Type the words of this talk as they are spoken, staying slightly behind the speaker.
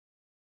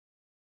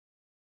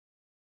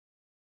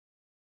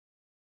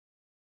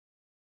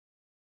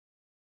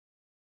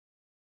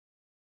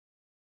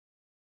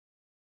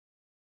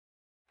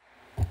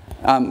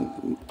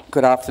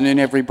Good afternoon,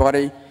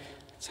 everybody.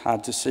 It's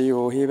hard to see you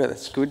all here, but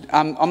that's good.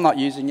 I'm not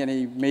using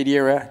any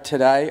media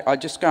today. I'm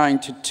just going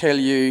to tell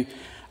you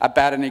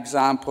about an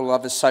example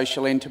of a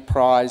social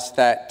enterprise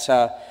that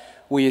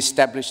we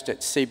established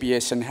at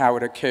CBS and how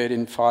it occurred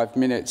in 5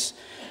 minutes.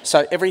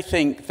 So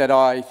everything that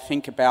I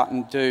think about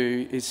and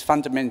do is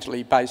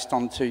fundamentally based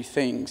on two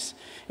things.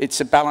 It's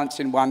a balance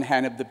in one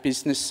hand of the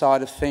business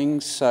side of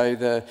things, so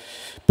the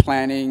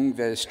planning,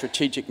 the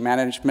strategic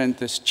management,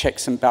 the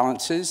checks and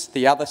balances.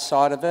 The other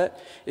side of it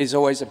is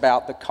always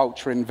about the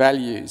culture and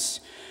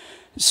values.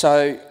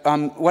 So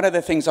one of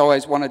the things I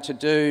always wanted to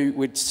do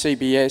with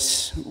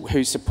CBS,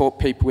 who support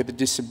people with a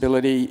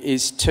disability,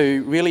 is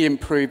to really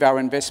improve our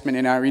investment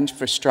in our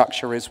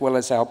infrastructure as well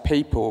as our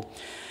people.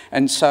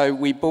 And so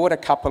we bought a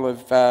couple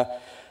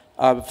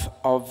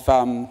of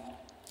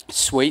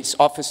suites,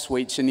 office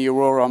suites in the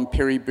Aurora on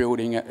Perry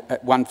building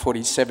at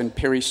 147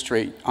 Perry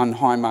Street on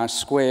Highmarsh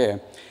Square.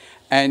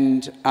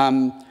 And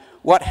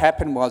what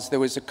happened was there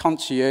was a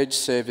concierge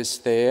service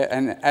there,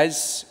 and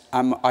as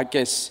I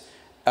guess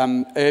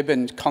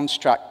Urban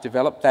Construct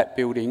developed that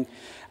building,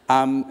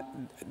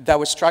 they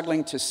were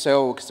struggling to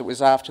sell because it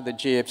was after the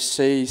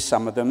GFC,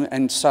 some of them,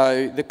 and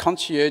so the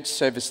concierge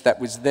service that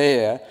was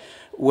there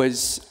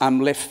was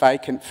left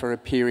vacant for a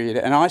period,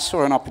 and I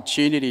saw an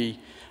opportunity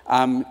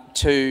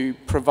to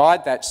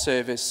provide that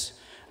service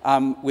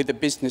with a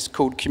business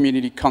called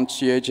Community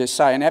Concierge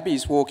SA, and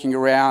Abby's walking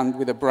around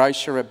with a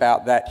brochure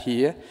about that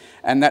here,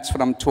 and that's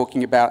what I'm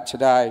talking about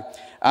today.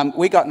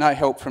 We got no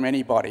help from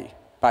anybody,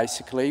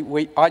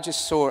 basically. I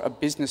just saw a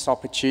business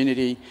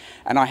opportunity,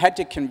 and I had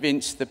to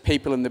convince the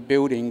people in the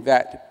building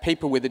that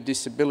people with a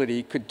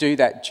disability could do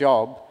that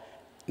job,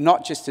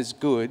 not just as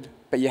good,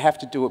 but you have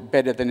to do it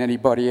better than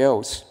anybody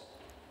else.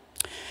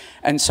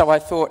 And so I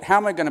thought, how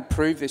am I going to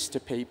prove this to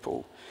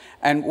people?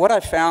 And what I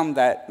found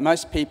that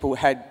most people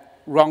had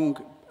wrong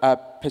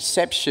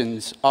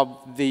perceptions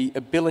of the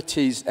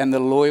abilities and the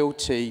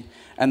loyalty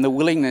and the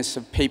willingness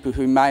of people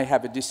who may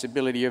have a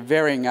disability of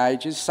varying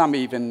ages, some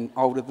even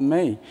older than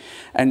me,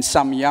 and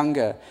some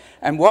younger.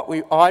 And what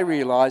I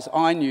realised,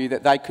 I knew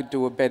that they could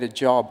do a better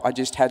job. I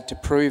just had to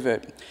prove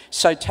it.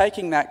 So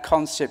taking that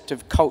concept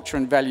of culture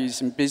and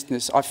values in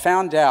business, I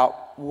found out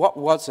what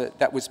was it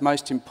that was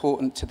most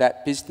important to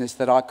that business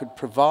that I could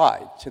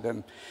provide to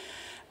them.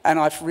 And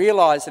I've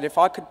realised that if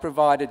I could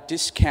provide a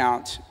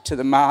discount to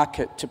the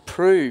market to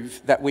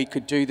prove that we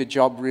could do the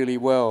job really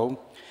well,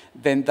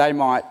 then they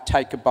might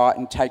take a bite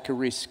and take a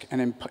risk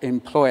and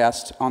employ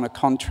us on a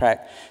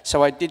contract.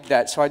 So I did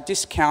that. So I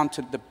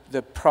discounted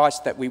the price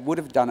that we would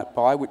have done it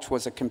by, which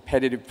was a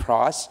competitive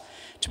price,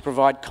 to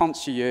provide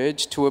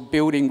concierge to a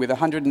building with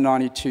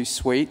 192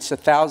 suites,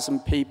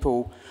 1,000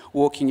 people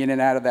walking in and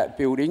out of that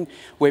building,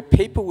 where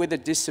people with a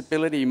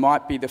disability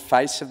might be the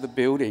face of the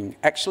building,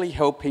 actually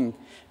helping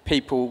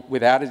people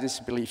without a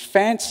disability.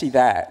 Fancy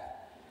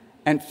that,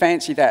 and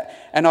fancy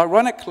that. And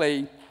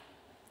ironically,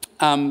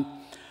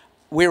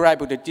 we were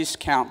able to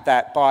discount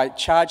that by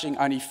charging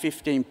only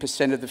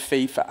 15% of the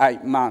fee for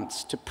 8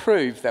 months to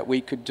prove that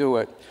we could do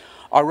it.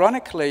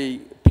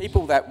 Ironically,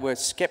 people that were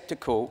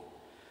sceptical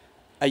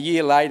a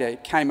year later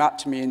came up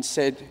to me and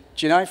said,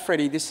 do you know,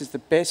 Freddie, this is the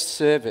best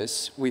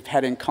service we've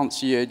had in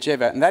concierge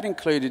ever. And that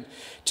included,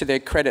 to their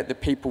credit, the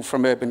people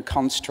from Urban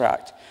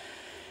Construct.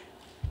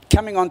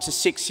 Coming on to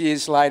 6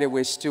 years later,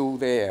 we're still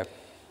there.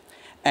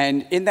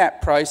 And in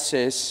that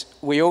process,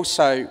 we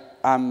also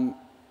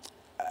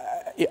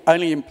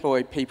only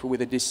employ people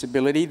with a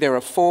disability. There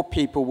are 4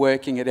 people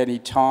working at any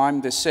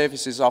time. The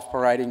service is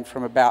operating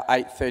from about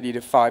 8:30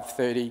 to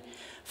 5:30,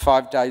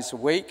 5 days a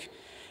week.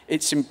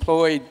 It's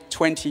employed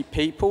 20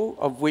 people,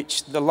 of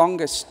which the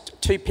longest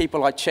 2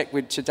 people I checked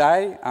with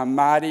today are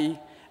Marty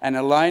and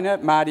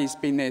Alona. Marty's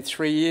been there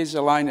 3 years,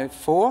 Alona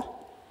 4.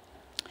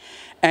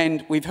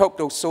 And we've helped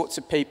all sorts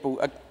of people.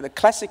 The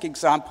classic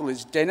example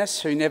is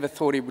Dennis, who never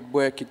thought he would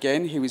work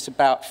again. He was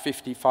about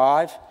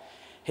 55.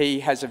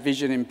 He has a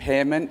vision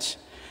impairment,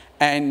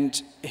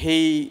 and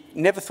he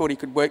never thought he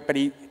could work, but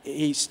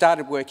he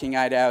started working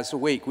 8 hours a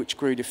week, which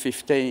grew to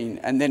 15.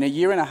 And then a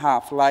year and a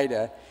half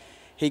later,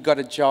 he got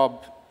a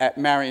job at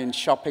Marion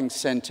Shopping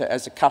Centre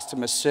as a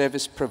customer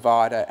service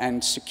provider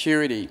and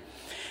security,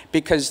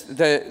 because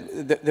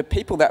the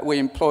people that we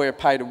employ are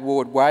paid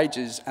award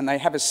wages, and they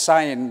have a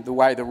say in the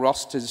way the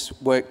roster's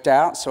worked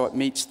out, so it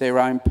meets their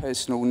own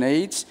personal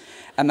needs,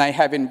 and they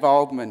have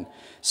involvement.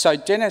 So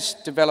Dennis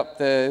developed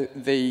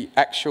the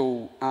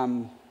actual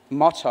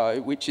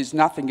motto, which is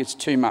nothing is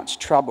too much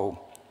trouble.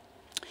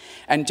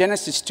 And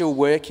Dennis is still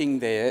working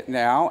there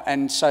now,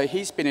 and so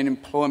he's been in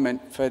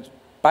employment for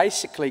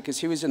basically, because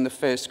he was in the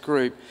first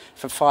group,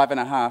 for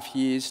 5.5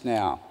 years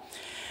now.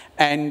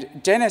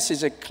 And Dennis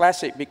is a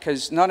classic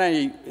because not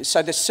only,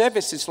 so the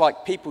service is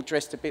like people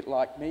dressed a bit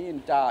like me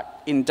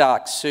in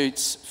dark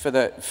suits for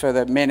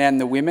the men and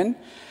the women.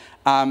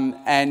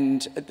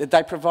 And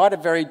they provide a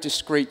very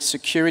discreet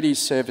security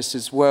service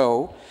as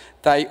well.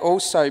 They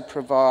also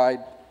provide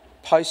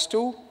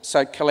postal,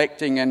 so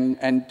collecting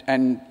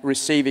and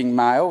receiving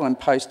mail and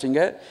posting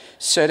it,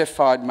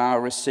 certified mail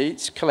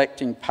receipts,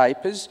 collecting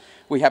papers.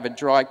 We have a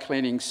dry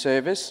cleaning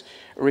service,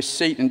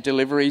 receipt and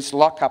deliveries,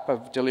 lock-up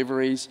of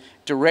deliveries,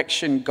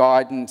 direction,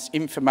 guidance,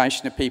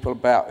 information to people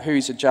about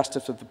who's a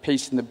justice of the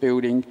peace in the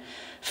building,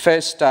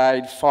 first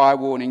aid, fire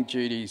warning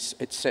duties,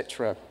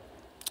 etc.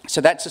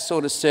 So that's the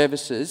sort of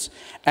services,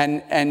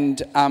 and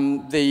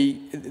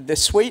the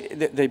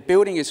suite, the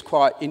building is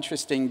quite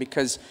interesting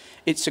because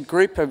it's a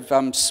group of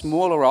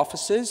smaller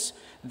offices.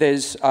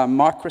 There's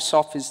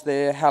Microsoft is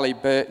there,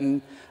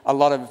 Halliburton, a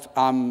lot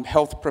of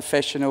health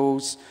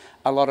professionals,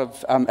 a lot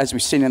of, as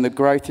we've seen in the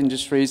growth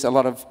industries, a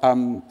lot of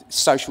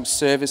social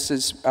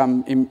services,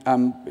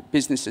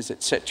 businesses,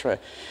 etc.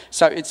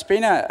 So it's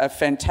been a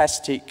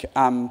fantastic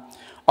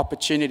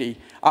opportunity.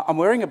 I'm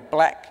wearing a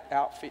black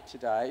outfit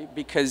today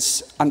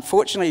because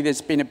unfortunately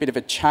there's been a bit of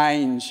a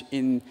change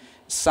in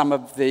some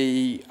of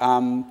the,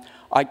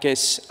 I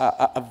guess,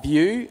 a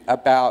view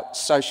about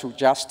social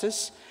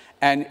justice,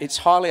 and it's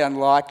highly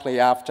unlikely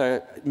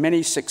after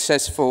many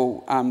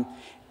successful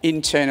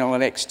internal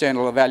and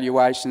external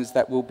evaluations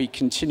that we'll be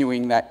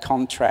continuing that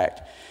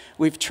contract.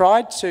 We've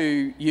tried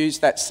to use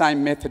that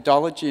same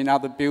methodology in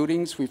other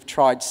buildings. We've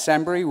tried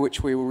Sambury,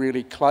 which we were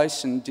really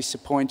close and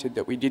disappointed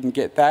that we didn't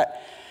get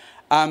that.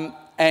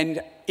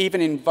 And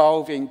even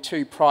involving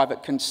 2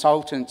 private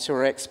consultants who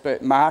are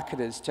expert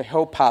marketers to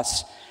help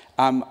us,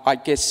 I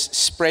guess,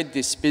 spread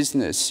this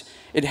business.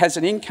 It has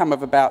an income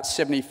of about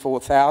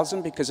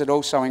 $74,000 because it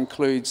also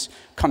includes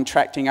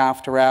contracting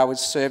after-hours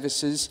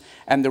services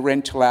and the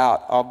rental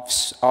out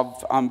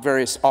of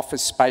various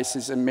office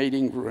spaces and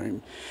meeting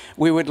room.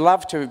 We would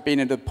love to have been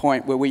at a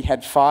point where we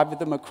had 5 of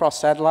them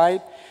across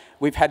Adelaide.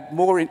 We've had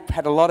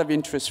a lot of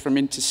interest from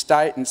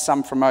interstate and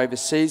some from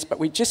overseas, but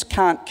we just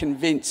can't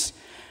convince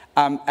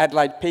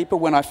Adelaide people.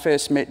 When I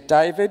first met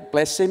David,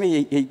 bless him,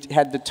 he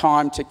had the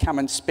time to come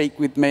and speak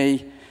with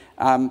me.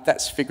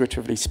 That's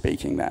figuratively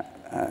speaking that.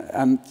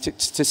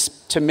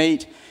 To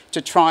meet,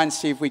 to try and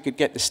see if we could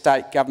get the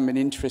state government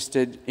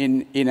interested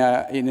in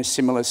a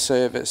similar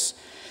service.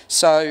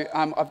 So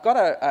I've got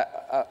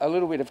a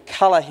little bit of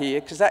colour here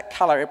because that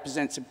colour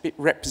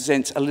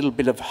represents a little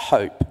bit of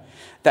hope.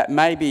 That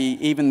maybe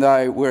even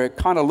though we're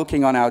kind of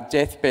looking on our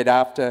deathbed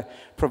after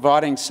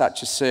providing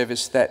such a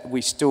service, that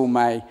we still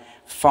may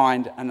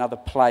find another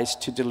place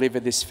to deliver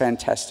this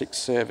fantastic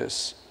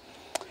service.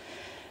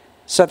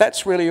 So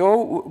that's really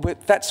all.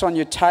 That's on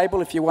your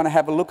table if you want to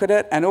have a look at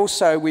it. And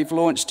also we've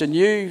launched a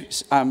new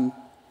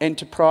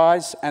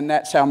enterprise, and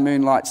that's our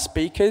Moonlight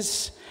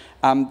Speakers.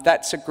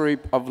 That's a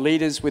group of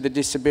leaders with a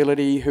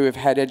disability who have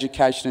had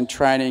education and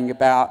training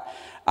about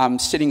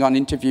sitting on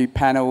interview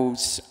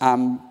panels,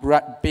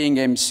 being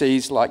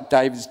MCs like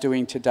David's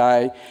doing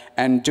today,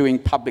 and doing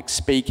public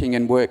speaking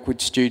and work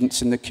with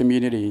students in the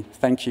community.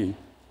 Thank you.